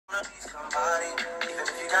Somebody, even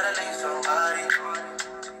if you gotta leave somebody.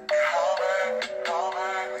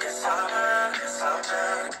 It's summer, it's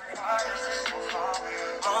summer.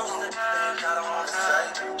 Most of the things I don't wanna say.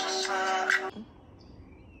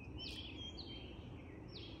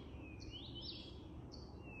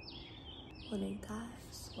 Morning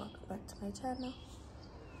guys, welcome back to my channel.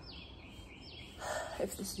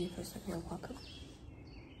 If this is your first time here, welcome.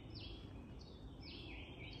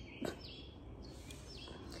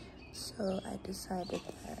 So I decided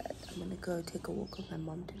that I'm gonna go take a walk with my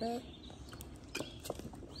mom today,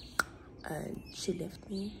 and she left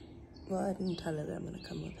me. Well, I didn't tell her that I'm gonna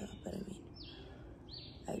come with her, but I mean,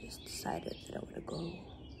 I just decided that I want to go,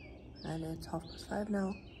 and it's 5:30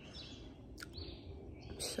 now.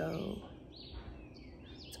 So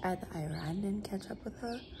it's either I run and catch up with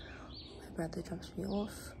her, or my brother drops me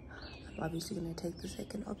off. I'm obviously gonna take the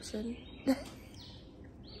second option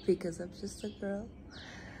because I'm just a girl.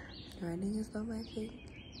 Running is not my thing,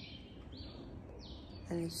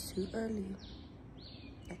 and it's too early.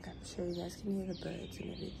 Like, I'm sure you guys can hear the birds and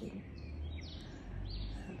everything.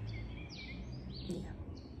 Yeah,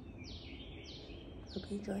 hope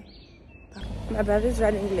you enjoy. Bye. My brother's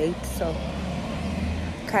running late, so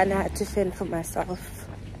kind of had to fend for myself.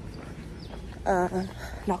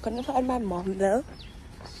 Not gonna find my mom though,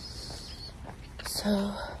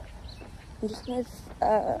 so I'm just gonna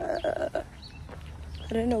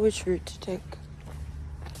I don't know which route to take.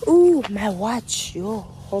 Ooh, my watch. Yo,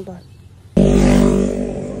 hold on.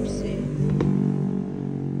 Oopsie.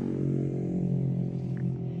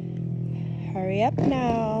 Hurry up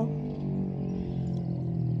now.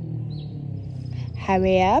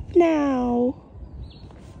 Hurry up now.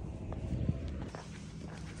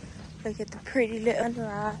 Look at the pretty little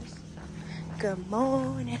sunrise. Good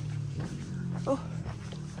morning. Oh.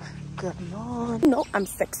 Good morning. No, I'm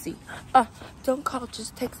sexy. Don't call,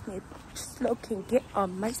 just text me. Slow can get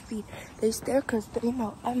on my speed. They stare cause they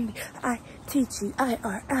know I'm the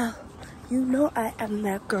ITGIRL. You know I am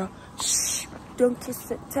that girl. Shh, don't kiss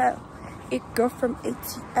and tell. It girl from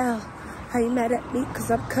ATL. How you mad at me cause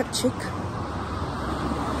I'm cut chick?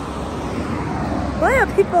 Why are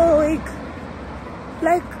people awake?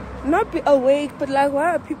 Like, not be awake, but like,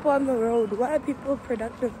 why are people on the road? Why are people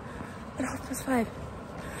productive at 5:30?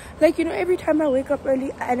 Like, you know, every time I wake up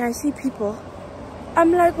early and I see people,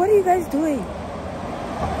 I'm like, what are you guys doing?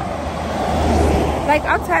 Like,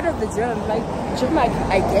 outside of the gym, like, gym I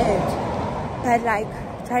get. But, like,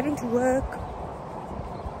 driving to work.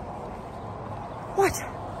 What?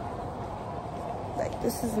 Like,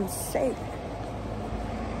 this is insane.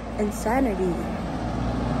 Insanity.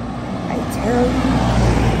 I tell you.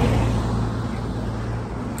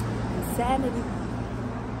 Insanity.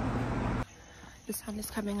 The sun is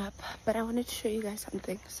coming up, but I wanted to show you guys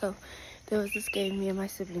something. So there was this game me and my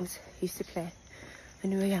siblings used to play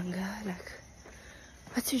when we were younger. Like,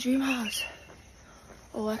 what's your dream house?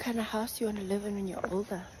 Or what kind of house do you want to live in when you're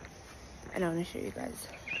older? And I want to show you guys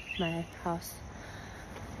my house.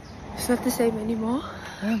 It's not the same anymore.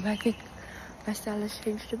 I think my style has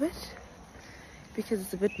changed a bit because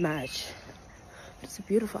it's a bit much. It's a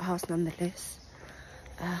beautiful house nonetheless.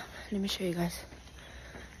 Let me show you guys.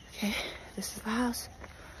 Okay, this is the house.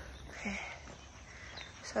 Okay,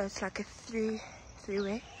 so it's like a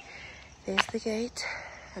three-way. There's the gate,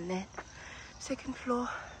 and then second floor,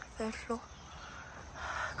 third floor.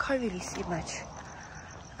 Can't really see much.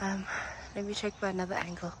 Let me check by another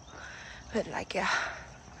angle. But like, yeah,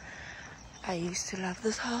 I used to love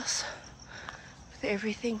this house with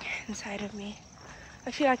everything inside of me.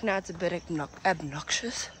 I feel like now it's a bit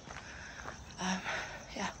obnoxious.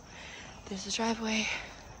 Yeah, there's the driveway,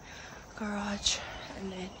 garage,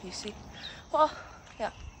 and then you see, well,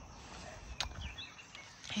 yeah,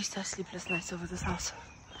 I used to have sleepless nights over this house.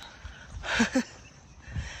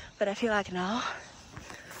 But I feel like now,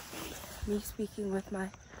 me speaking with my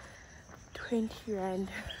 20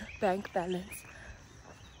 rand bank balance,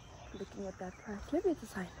 looking at that price, maybe it's a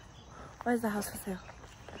sign. Why is the house for sale?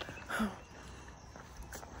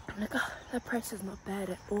 I'm like, oh, that price is not bad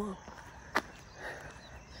at all.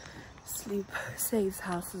 Sleep saves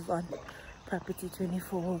houses on property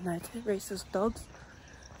 24 all night. Racist dogs.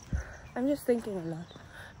 I'm just thinking a lot,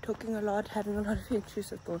 talking a lot, having a lot of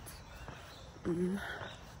intrusive thoughts.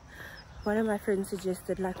 One of my friends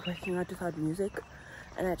suggested like working out without music,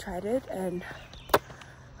 and I tried it and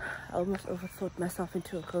I almost overthought myself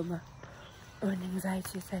into a coma or an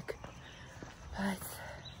anxiety attack. But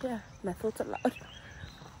yeah, my thoughts are loud,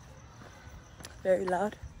 very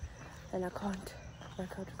loud, and I can't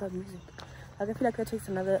work out without music. Like, I feel like that takes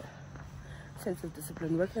another sense of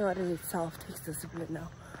discipline. Working out in itself takes discipline now.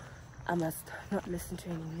 I must not listen to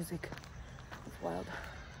any music. It's wild.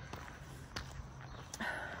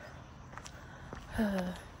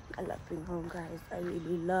 I love being home, guys. I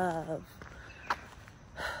really love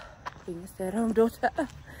being a stay-at-home daughter.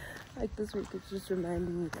 Like this week, it's just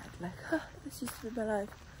reminding me that, like, this used to be my life,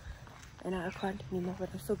 and I can't anymore. But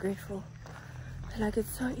I'm so grateful. Like,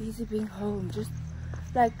 it's so easy being home. Just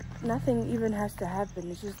like nothing even has to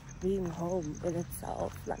happen. It's just being home in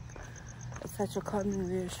itself. Like, it's such a calming,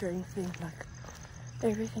 reassuring thing. Like,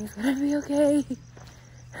 everything's gonna be okay.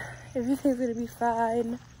 Everything's gonna be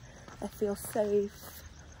fine. I feel safe.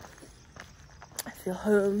 I feel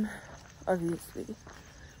home, obviously.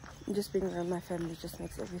 Just being around my family just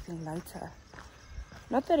makes everything lighter.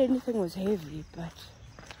 Not that anything was heavy, but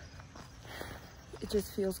it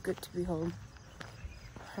just feels good to be home.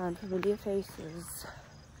 Around familiar faces.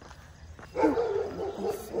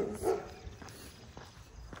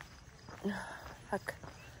 Like,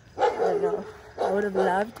 I don't know. I would have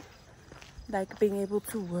loved, like, being able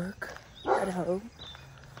to work at home.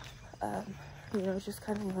 You know, just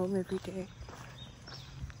coming home every day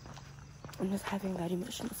and just having that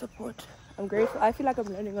emotional support. I'm grateful. I feel like I'm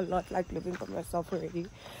learning a lot, like living for myself already.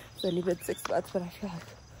 It's only been 6 months, but I feel like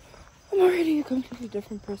I'm already a completely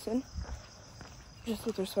different person, just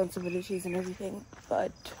with responsibilities and everything.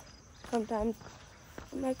 But sometimes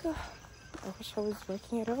I'm like, oh, I wish I was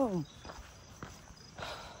working at home.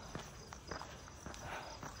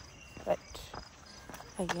 But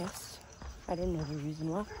I guess I don't know the reason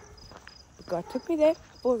why. But God took me there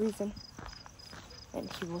for a reason, and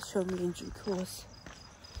He will show me in due course.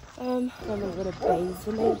 I'm gonna go to Bay's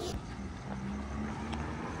Village.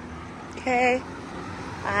 Okay,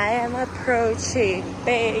 I am approaching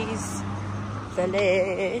Bay's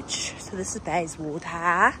Village. So this is Bay's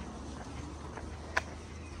water.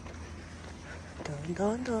 Dun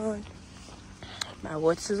dun dun. My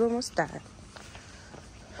water's almost done.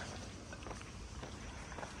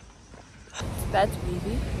 That's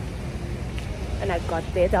baby. And I got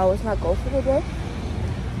there. That was my goal for the day.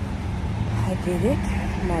 I did it.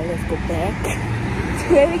 Now let's go back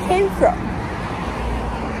to where we came from.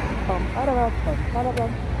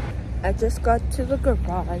 I just got to the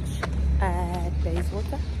garage at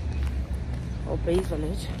Bayswater or Bay's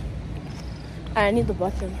Village. I need the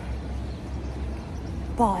bottom.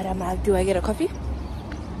 But I'm like, do I get a coffee?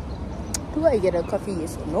 Do I get a coffee?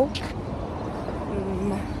 Yes or no?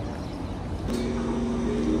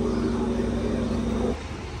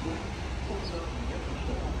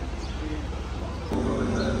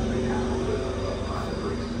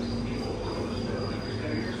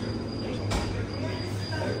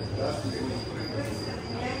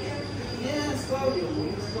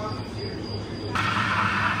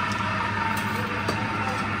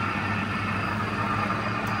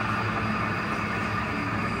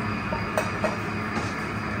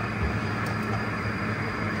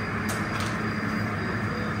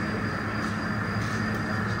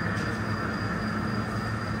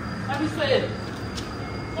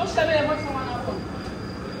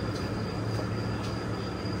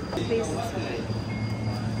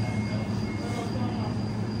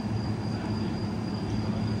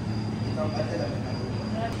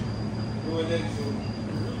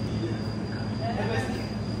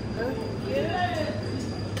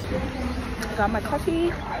 Got my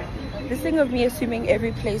coffee. This thing of me assuming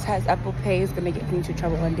every place has Apple Pay is gonna get me into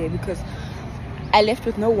trouble one day, because I left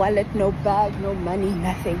with no wallet, no bag, no money,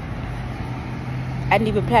 nothing. I didn't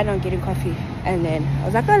even plan on getting coffee, and then I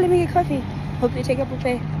was like, oh, let me get coffee. Hope they take Apple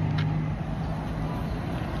Pay.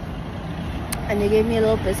 And they gave me a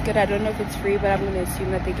little biscuit. I don't know if it's free, but I'm gonna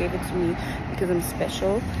assume that they gave it to me because I'm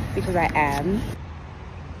special, because I am.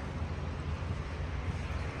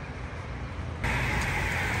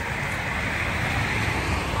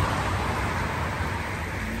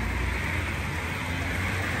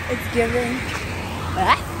 It's giving.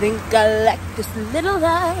 I think I like this little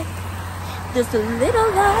life. This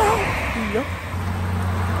little life. Yo.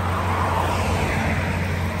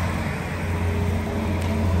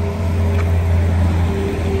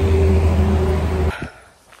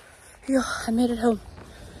 Yo, I made it home.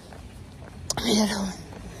 I made it home.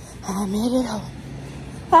 I made it home.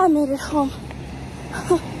 I made it home.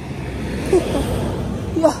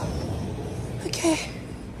 Yo. Okay.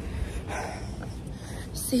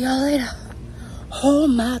 See y'all later. Oh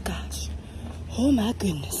my gosh. Oh my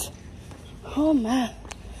goodness. Oh my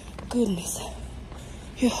goodness.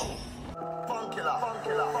 Yo.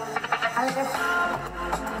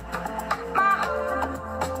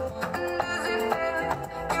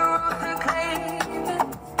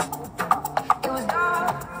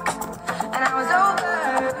 And I was over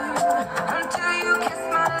until you kissed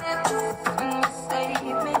my lips.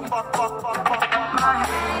 My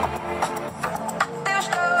head still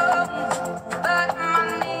strong, but my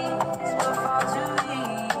knees will fall too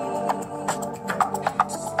weak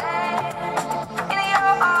to stay in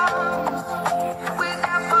your arms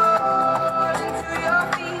without falling to your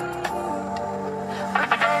feet.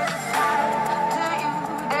 But there's a side to you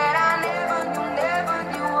that I never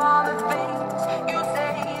knew all the things you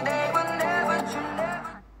say they were never true.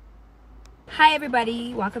 Hi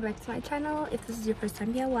everybody, welcome back to my channel. If this is your first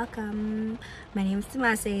time here, welcome. My name is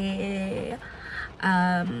Tumase.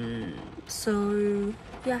 So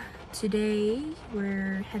yeah, today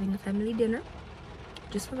we're having a family dinner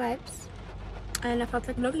just for vibes, and I felt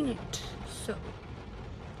like vlogging it. So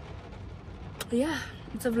yeah,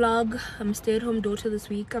 it's a vlog. I'm a stay-at-home daughter this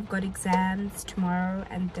week. I've got exams tomorrow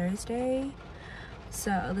and Thursday,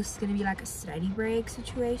 so this is gonna be like a study break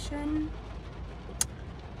situation.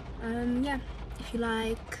 Yeah, if you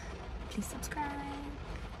like, please subscribe.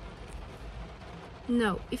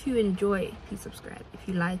 No, if you enjoy, please subscribe. If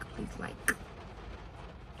you like, please like.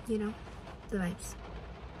 You know, the vibes.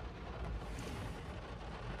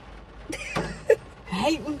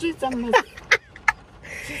 Hey, do something.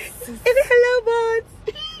 Hello, bots.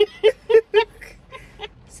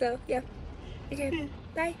 So yeah, okay,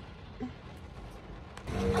 bye.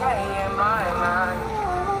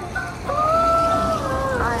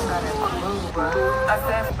 I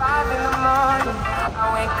said 5 in the morning, I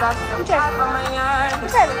wake up to 5 on my yard.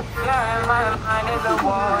 Yeah, in my mind is a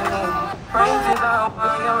warning. Praise to the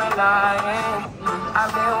one you're relying.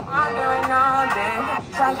 I've been wandering all day,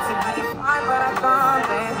 tried to be fine but I can't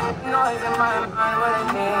be. Noise in my mind will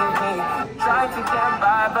it need me. Try to get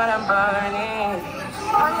by but I'm burning.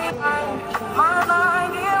 Only my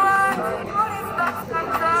mind is right. What is that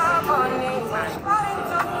trouble? Starting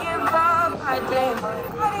to give up, I think.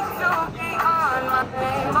 Starting to be on my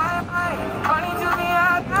pain, my body. Starting to be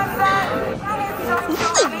out outside. Hi,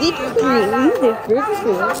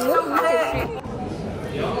 that's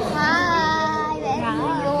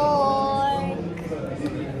New York.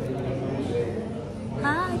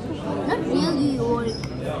 Hi. Not real New York.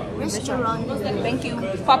 Restaurant. Thank you.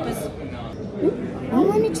 Poppers. I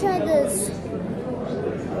want to try this.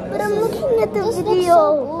 But I'm looking at the video.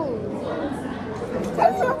 I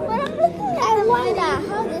wonder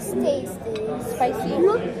how this tastes. Spicy.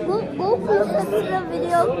 Look, go closer to the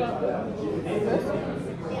video.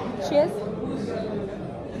 Cheers.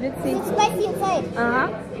 Let's see. It's spicy inside. Uh-huh.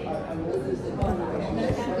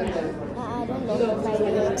 I don't know if I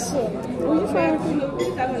like shit. Will you try it?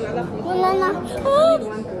 Banana.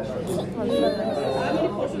 How many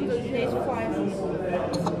portions does it taste? 5.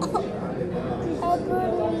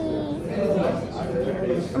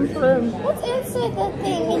 What's inside that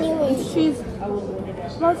thing anyway? Cheese.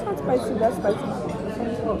 No, it's not spicy. That's spicy.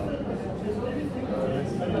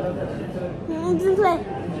 It's like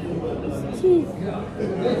cheese.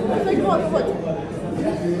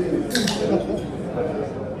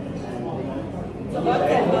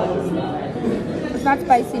 It's not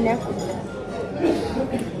spicy now.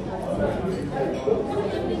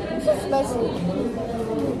 It's just spicy.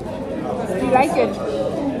 Do you like it?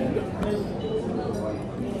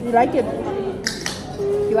 You like it?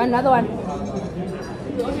 You want another one?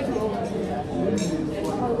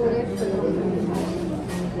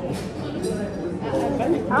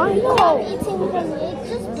 I don't know. I'm eating from it.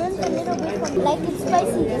 Just burns a little bit from like it's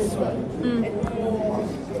spicy this way.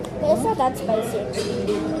 But it's not that spicy.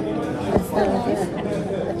 It's still nice.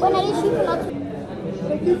 When I eat people not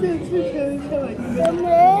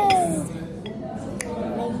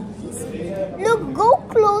look, go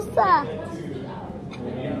closer.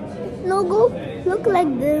 No, go look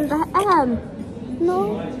like this. I am. No.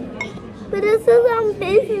 But this is I'm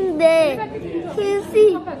facing there. Can you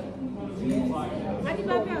see?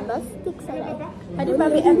 That sticks out. I didn't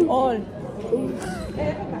have it at all.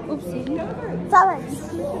 Oopsie. Sorry.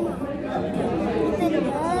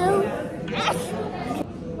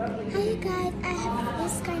 Hi guys, I have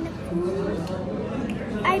this kind of food.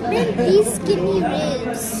 I made these skinny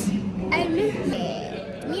ribs. I made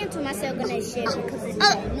me and Thomas are gonna share because it's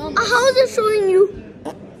normal. How is it showing you?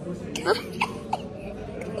 You're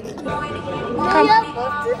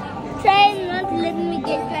supposed to try not to let me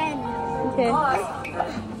get fan. Okay.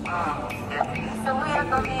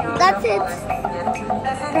 That's it.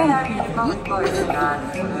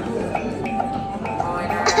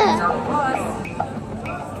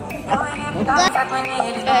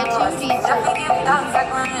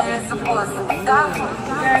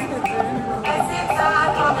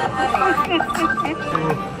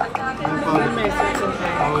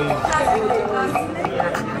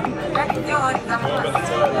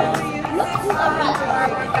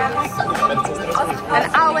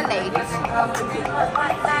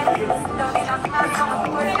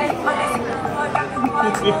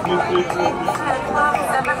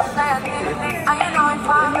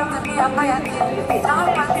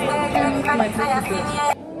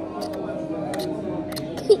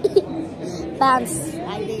 Bounce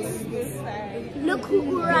like this. Look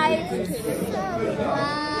who arrived.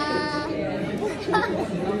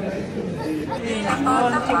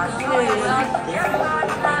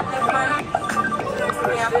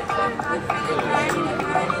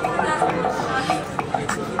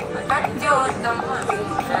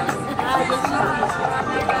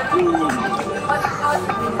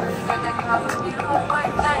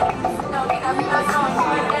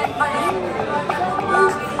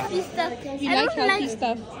 You like healthy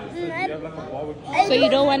stuff. So you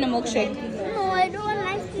don't want a milkshake? No, I don't want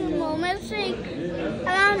ice cream or milkshake. I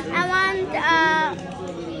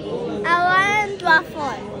want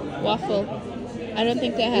waffle. Waffle. I don't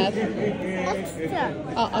think they have. Oscar.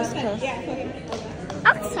 Oh, Oscar.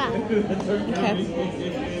 Oscar. Okay.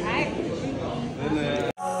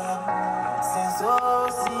 Since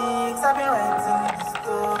 06, I've been writing this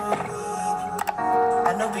story.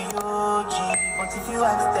 I know be OG, but if you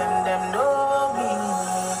ask them, them know me.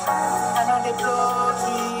 I know they blow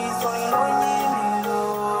trees, so you know me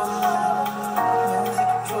low.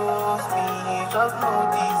 Music chose me, just know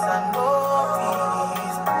this and know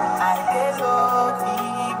peace. I get lucky,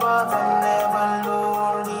 but I'm never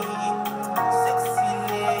lonely. Sexy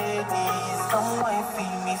ladies, come and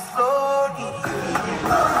feel me slowly.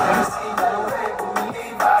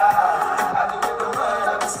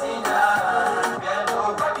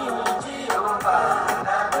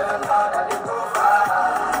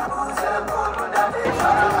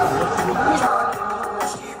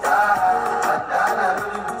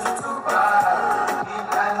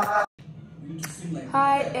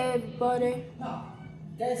 Hi everybody. Now,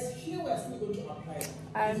 guys, here we are still going to apply it.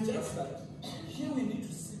 It's just that here we need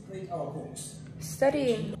to separate our books.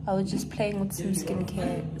 Studying. I was just playing with some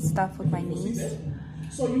skincare stuff with my niece.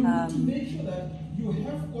 So you need to make sure that you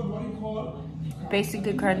have got what you call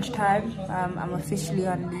Basically crunch time. I'm officially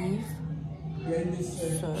on leave. you're in this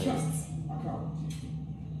trust account.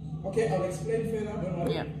 Okay, I'll explain further. Don't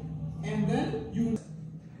worry. Yeah. And then you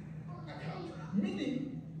account,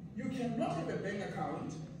 meaning you cannot have a bank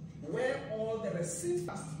account where all the receipts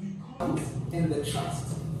must be counted in the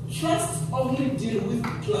trust. Trust only deal with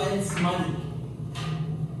clients' money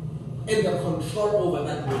and the control over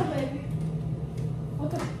that money.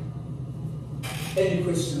 Okay. Any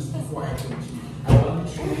questions before I continue? I want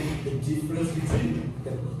to show you the difference between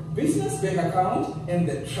the business bank account and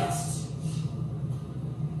the trust.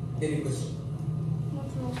 Any questions?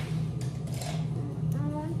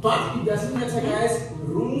 But it doesn't matter, guys.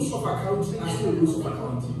 Rules of accounting are still rules of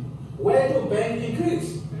accounting. Where do bank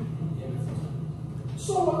increase?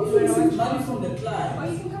 So if you receive money from the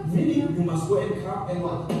client, meaning you must go and come and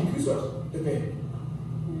what? Increase what? The bank.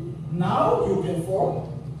 Now you perform,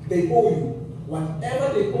 they owe you.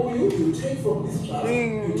 Whatever they owe you, you take from this trust,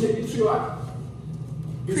 you take it to your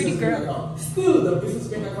business bank account. Still, the business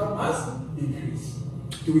bank account must increase.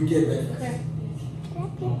 Do we get that? Okay.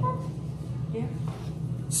 Yeah.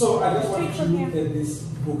 So I just want to look at these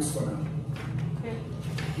books for now. Okay.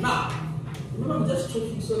 Now, remember I'm just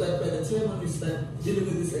talking so that by the time we start dealing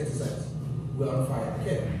with this exercise, we're on fire.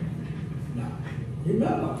 Okay. Now,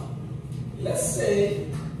 remember, let's say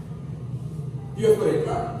you have got a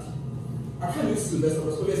client. I can't use Sylvester,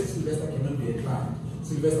 because obviously Sylvester cannot be a client.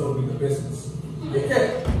 Sylvester will be the business.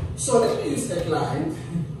 Okay. So let me use a client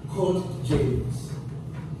called James.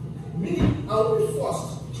 Meaning I'll be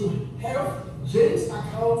forced to have James'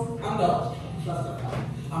 account under trust account.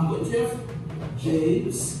 I'm going to have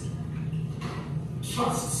James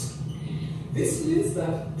Trust. This means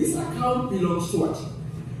that this account belongs to what?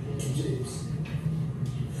 To James.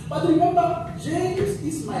 But remember, James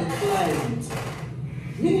is my client.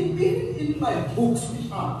 Meaning, even in my books,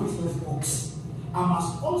 which are business books, I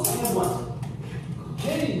must also have what?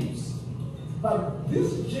 James. But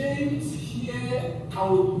this James here,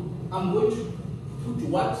 I'm going to put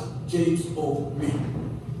what James owed me.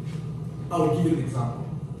 I will give you an example.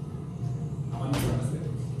 I want you to understand.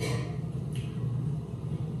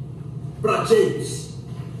 Brother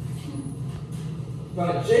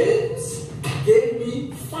James gave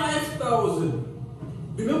me 5,000.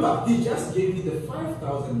 Remember, he just gave me the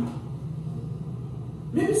 5,000 now.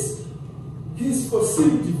 Maybe he's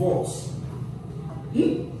foreseeing divorce.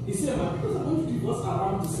 He said, because I'm going to divorce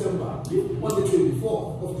around December, on the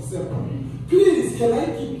 24th of December, please, can I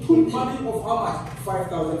put money of how much?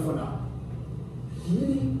 5,000 for now.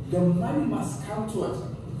 Meaning, the money must come to us.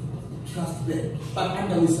 Trust them. But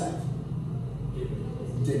under which side?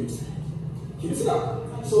 James. Can you see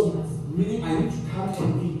that? So, meaning I need to come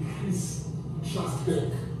and increase trust back.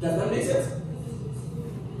 Does that make sense?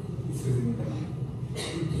 It's raising the money.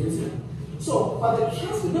 Can you see that? So, but the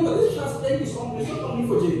trust, remember, this trust bank is not only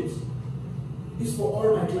for James. It's for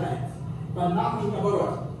all my clients. But now I'm talking about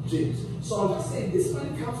what? James. So I'll just say this money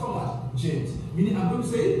comes from what? James. Meaning I'm going to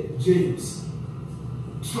say James.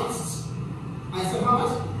 Trust. I said how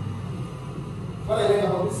much? What I like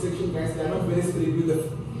about this section, guys, they are not very strict with the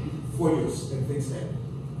folios and things like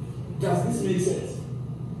that. Does this make sense?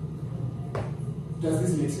 Does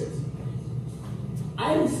this make sense?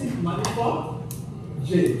 I received money from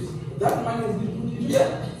James. That money has been put into the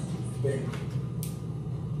bank.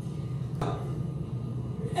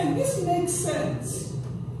 And this makes sense.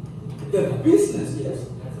 The business, yes.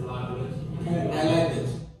 That's a liability. And I like it.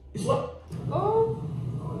 It's what? Oh.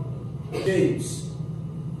 James.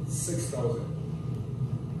 6,000.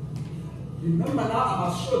 Remember now, I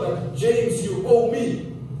must show that James, you owe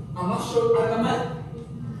me. I must show under my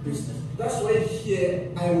business. That's why here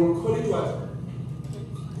I will call it what?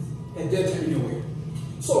 A debt in a way.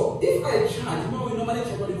 So if I charge, you know, we normally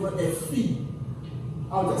charge what you call a fee.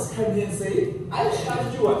 I'll just come here and say, I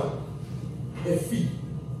charge you what? A fee.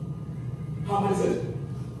 How much is it?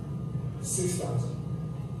 6,000.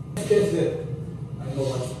 Get there. I know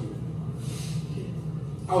what to do.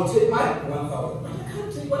 I'll take my 1,000. But I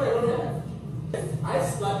can't take what I don't have. I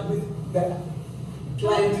start with the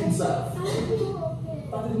client himself.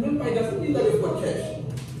 But remember, it doesn't mean that we've got cash.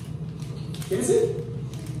 Can you see?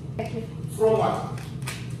 From what?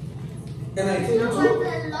 And I take it to.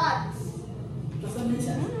 Does that make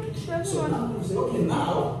sense? So now you say, okay,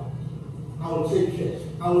 now I will take cash.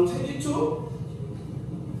 I will take it to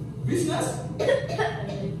business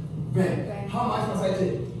bank. How much must I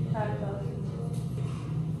take? 5,000.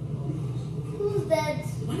 Who's that?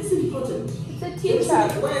 What is important? It's a teacher.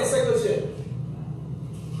 Why a secretary?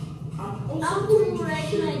 I'm going to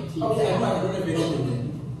write my teacher. Okay, I'm not going to be able.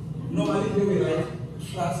 Normally here we write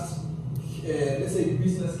trust, let's say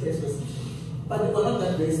business case resolution. But we're not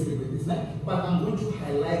that very strict with this, right? But I'm going to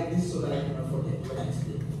highlight this so that I cannot forget what I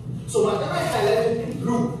explained. So whatever I highlighted in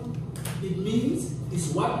blue, it means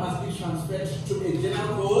is what must be transferred to a journal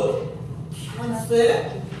called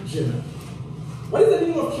transfer journal. What is the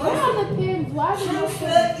meaning of transfer?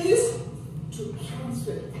 Transfer is to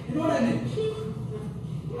transfer. You know what I mean?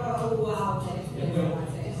 Oh, wow.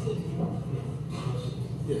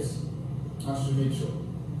 Yes. I should make sure.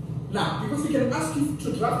 Now, because we can ask you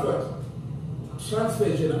to draft what? Transfer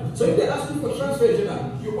journal. So if they ask you for transfer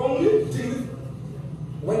journal, you only deal with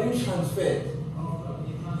when you transfer.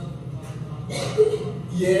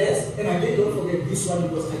 Yes, and again, don't forget this one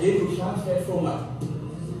because again you transfer from what?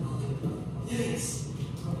 Yes.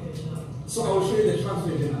 So I will show you the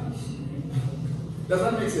transfer journal. Does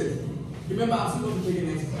that make sense? Remember, I'm still going to take an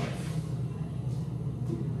exercise.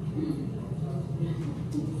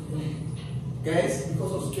 Guys,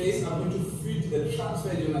 because of space, I'm going to feed the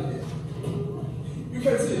transfer journal here. You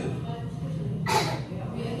can see.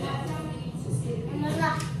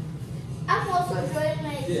 I'm also drawing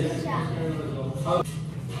my teacher.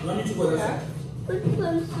 You want me to go that side? Which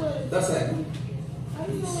pencil? That side. I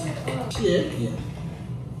don't know where it is. Here? Yeah.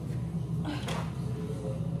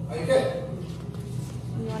 Are you okay?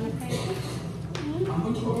 You want to paint it? I'm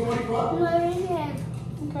going to open what you got. No, right here.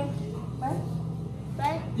 Okay. What?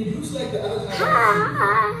 Right? It looks like the other Ha side. ha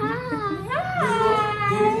ha.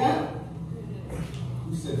 David,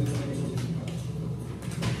 who said this?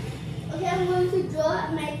 Okay, I'm going to draw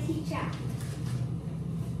my teacher.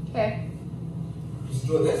 Okay. Just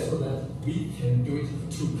draw that so that we can do it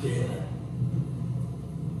together.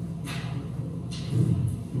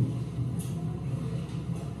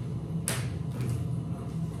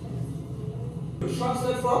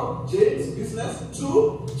 Transfer from James business to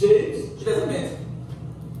James. It doesn't matter.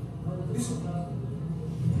 This one.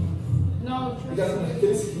 No, It doesn't matter. Can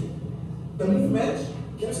you see? The movement,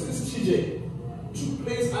 can you see this is TJ? Took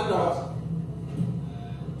place under what?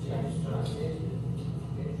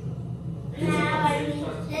 Now I need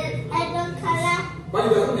I don't color. But it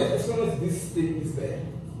doesn't matter as long as this thing is there.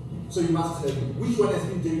 So you must tell me which one has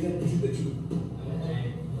been deleted between the two.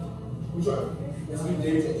 Which one has been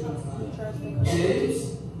deleted? James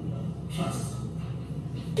Trust.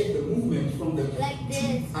 Take the movement from the Like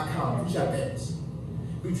this. account, which are banks.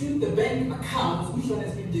 Between the bank accounts, which one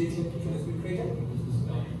has been deleted, which one has been created?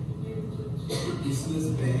 Business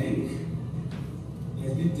bank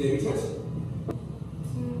has been deleted.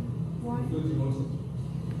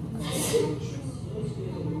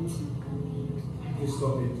 You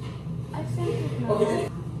stop it. I think it's not. Okay.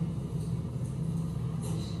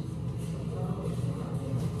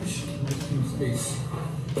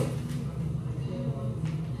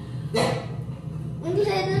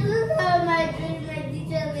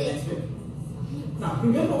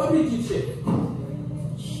 remember what we did here?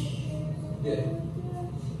 Yeah.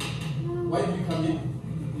 Why did you come in?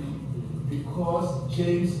 Because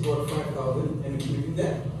James got 5,000 and we put it in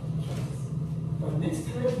there. But next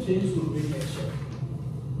time, James will bring extra.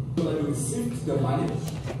 So that we received the money,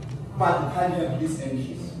 but we can't have these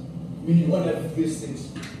entries. Meaning you won't have these things.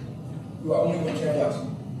 You are only going to have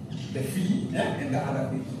the fee and the other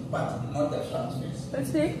things, but not the transfers.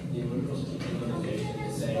 Let's see.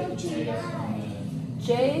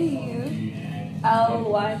 J-U-L-Y.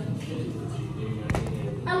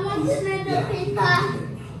 I want another paper.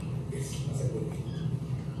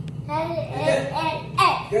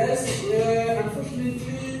 Guys,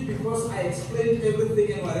 unfortunately, because I explained everything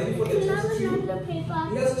and we're ready for the test tube,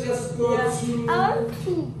 let's just go to... I want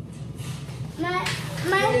two. My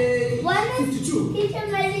one is 52. Teacher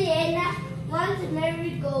Mariana, one's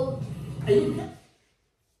Marigold.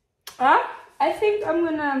 I think I'm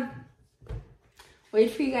gonna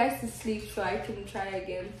wait for you guys to sleep so I can try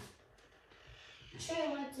again. Try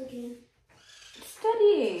once again.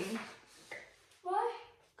 Studying. Why?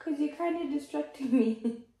 Because you're kind of distracting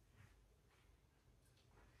me.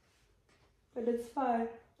 But it's fine.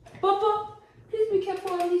 Papa, please be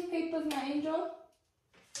careful on these papers, my angel.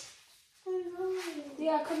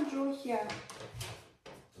 Yeah, come draw here.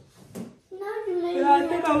 Yeah, I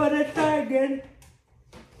think I want to try again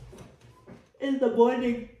in the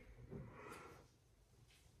morning.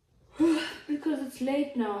 Because it's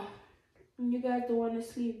late now. And you guys don't want to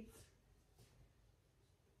sleep.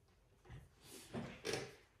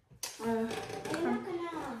 I'm not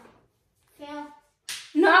gonna fail.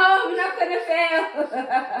 No, I'm not gonna fail.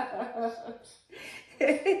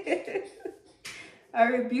 I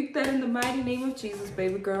rebuke that in the mighty name of Jesus,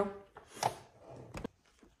 baby girl.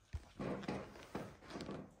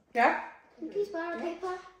 Yeah? Please borrow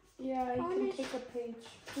paper. Yeah, you can take a page.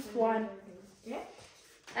 Just one. Yeah?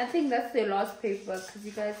 I think that's the last paper because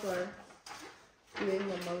you guys were doing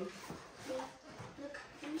the most. Yeah. Look,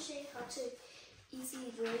 let me show you how to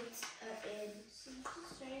easy write in.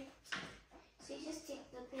 So you just take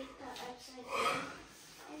the paper upside down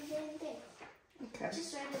and then there. Okay.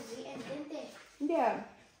 Just write a Z and then there. Yeah.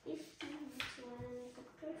 If you want to make it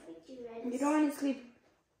perfect, you write a You don't want to sleep.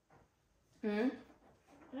 Hmm?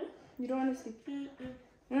 You don't want to sleep.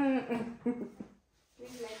 Like,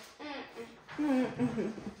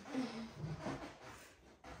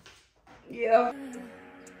 Yeah.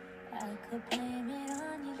 I could blame it